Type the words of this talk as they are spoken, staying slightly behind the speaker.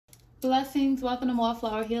Blessings, welcome to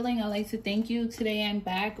Wallflower Healing. I'd like to thank you. Today I'm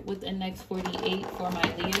back with the next 48 for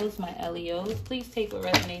my Leos, my LEOs. Please take what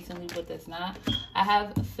resonates and leave what does not. I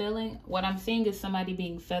have a feeling, what I'm seeing is somebody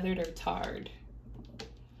being feathered or tarred.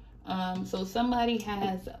 So somebody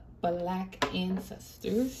has black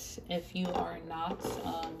ancestors. If you are not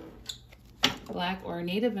black or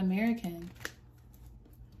Native American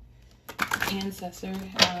ancestor,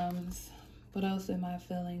 what else am I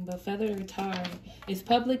feeling? But feathered or tarred is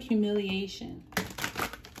public humiliation.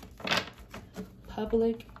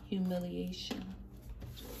 Public humiliation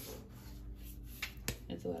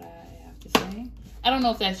is what I have to say. I don't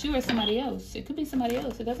know if that's you or somebody else. It could be somebody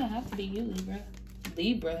else. It doesn't have to be you,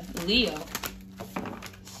 Leo.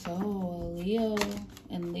 So Leo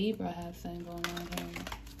and Libra have something going on here.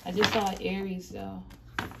 I just saw Aries though.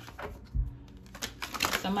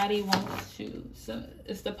 Somebody wants to,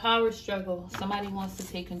 it's the power struggle. Somebody wants to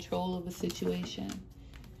take control of a situation.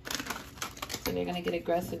 So they're going to get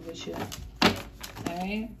aggressive with you. All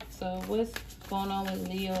right. So what's going on with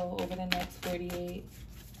Leo over the next 48?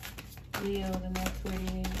 Leo, the next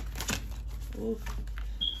 48. Oof.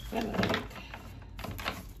 Got a headache.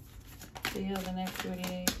 Leo, the next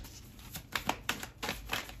 48.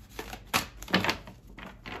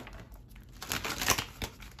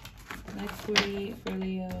 Next 48 for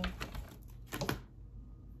Leo.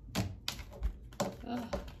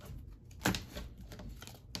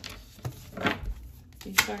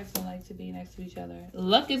 These cards don't like to be next to each other.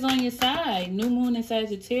 Luck is on your side. New moon in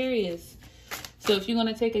Sagittarius. So if you're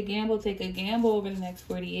going to take a gamble over the next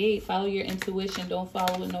 48. Follow your intuition. Don't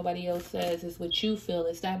follow what nobody else says. It's what you feel.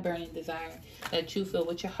 It's that burning desire that you feel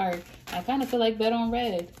with your heart. I kind of feel like bet on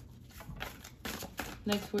red.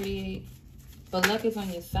 Next 48. But luck is on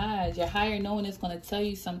your side. Your higher knowing is going to tell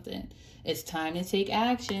you something. It's time to take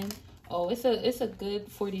action. Oh, it's a good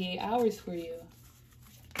 48 hours for you.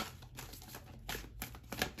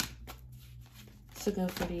 It's a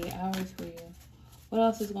good 48 hours for you. What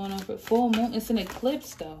else is going on for full moon? It's an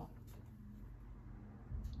eclipse though.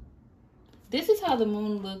 This is how the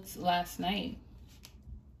moon looked last night.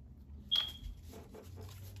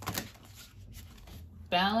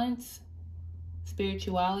 Balance,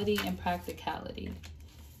 spirituality, and practicality.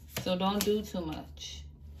 So don't do too much.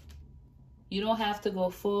 You don't have to go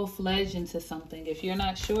full-fledged into something. If you're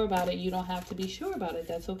not sure about it, you don't have to be sure about it.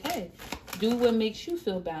 That's okay. Do what makes you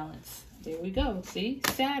feel balanced. There we go. See?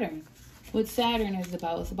 Saturn. What Saturn is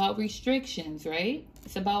about. It's about restrictions, right?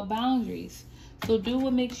 It's about boundaries. So do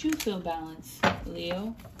what makes you feel balanced,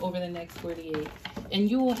 Leo, over the next 48.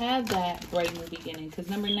 And you will have that bright new beginning because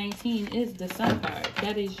number 19 is the Sun card.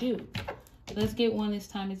 That is you. Let's get one. It's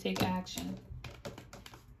time to take action.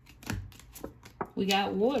 We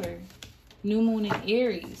got water. New moon in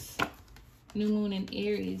Aries. New moon in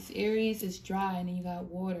Aries. Aries is dry and then you got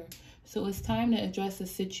water. So it's time to address a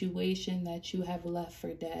situation that you have left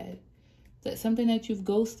for dead. That's something that you've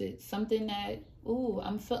ghosted. Something that, ooh,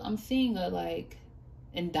 I'm seeing a like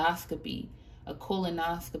endoscopy, a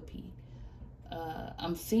colonoscopy.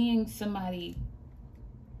 I'm seeing somebody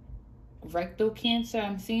rectal cancer.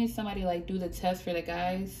 I'm seeing somebody like do the test for the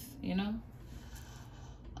guys, you know.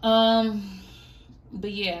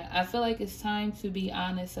 But yeah, I feel like it's time to be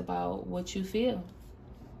honest about what you feel.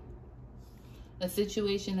 A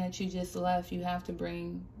situation that you just left, you have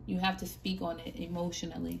to speak on it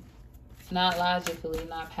emotionally. Not logically,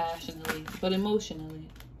 not passionately, but emotionally.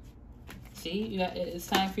 See, it's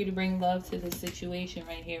time for you to bring love to this situation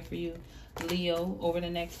right here for you, Leo, over the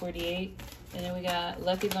next 48. And then we got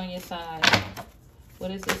luck is on your side. What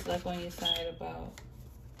is this luck on your side about?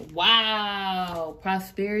 Wow,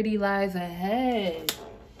 prosperity lies ahead.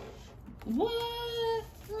 What?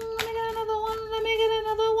 Let me get another one. Let me get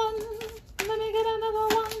another one. Let me get another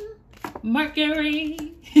one.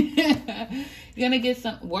 Mercury. You're gonna get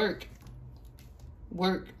some work.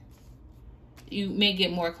 You may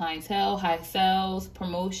get more clientele, high sales,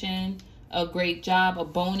 promotion, a great job, a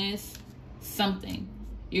bonus, something.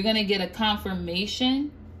 You're going to get a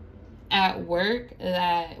confirmation at work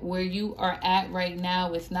that where you are at right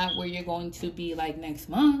now is not where you're going to be like next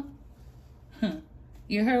month.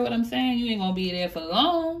 You heard what I'm saying? You ain't going to be there for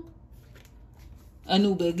long. A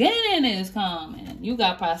new beginning is coming. You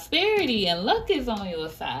got prosperity and luck is on your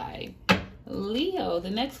side. Leo, the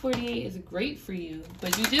next 48 is great for you,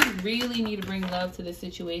 but you just really need to bring love to the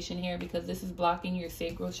situation here because this is blocking your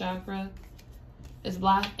sacral chakra. It's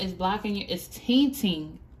blocking your, it's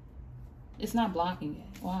tainting. It's not blocking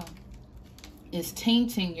it. Wow. It's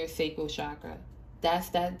tainting your sacral chakra. That's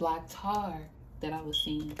that black tar that I was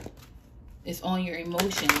seeing. It's on your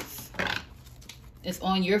emotions. It's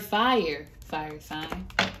on your fire sign.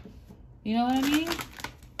 You know what I mean?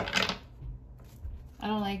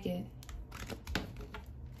 like it.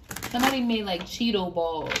 Somebody made like Cheeto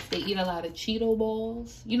balls. They eat a lot of Cheeto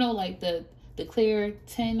balls. You know, like the clear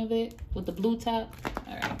tin of it with the blue top.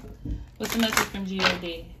 All right. What's the message from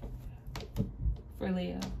God for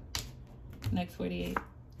Leo? Next 48.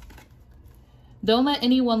 Don't let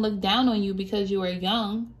anyone look down on you because you are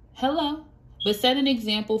young. Hello. But set an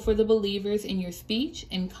example for the believers in your speech,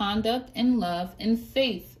 in conduct, in love, in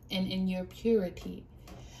faith, and in your purity.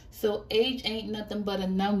 So age ain't nothing but a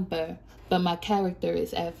number, but my character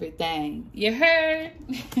is everything. You heard?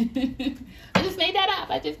 I just made that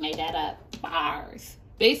up. Bars.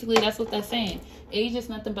 Basically, that's what that's saying. Age is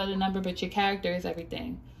nothing but a number, but your character is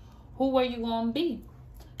everything. Who are you going to be?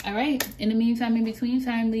 All right. In the meantime, in between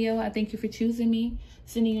time, Leo, I thank you for choosing me.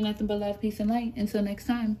 Sending you nothing but love, peace, and light. Until next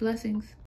time, blessings.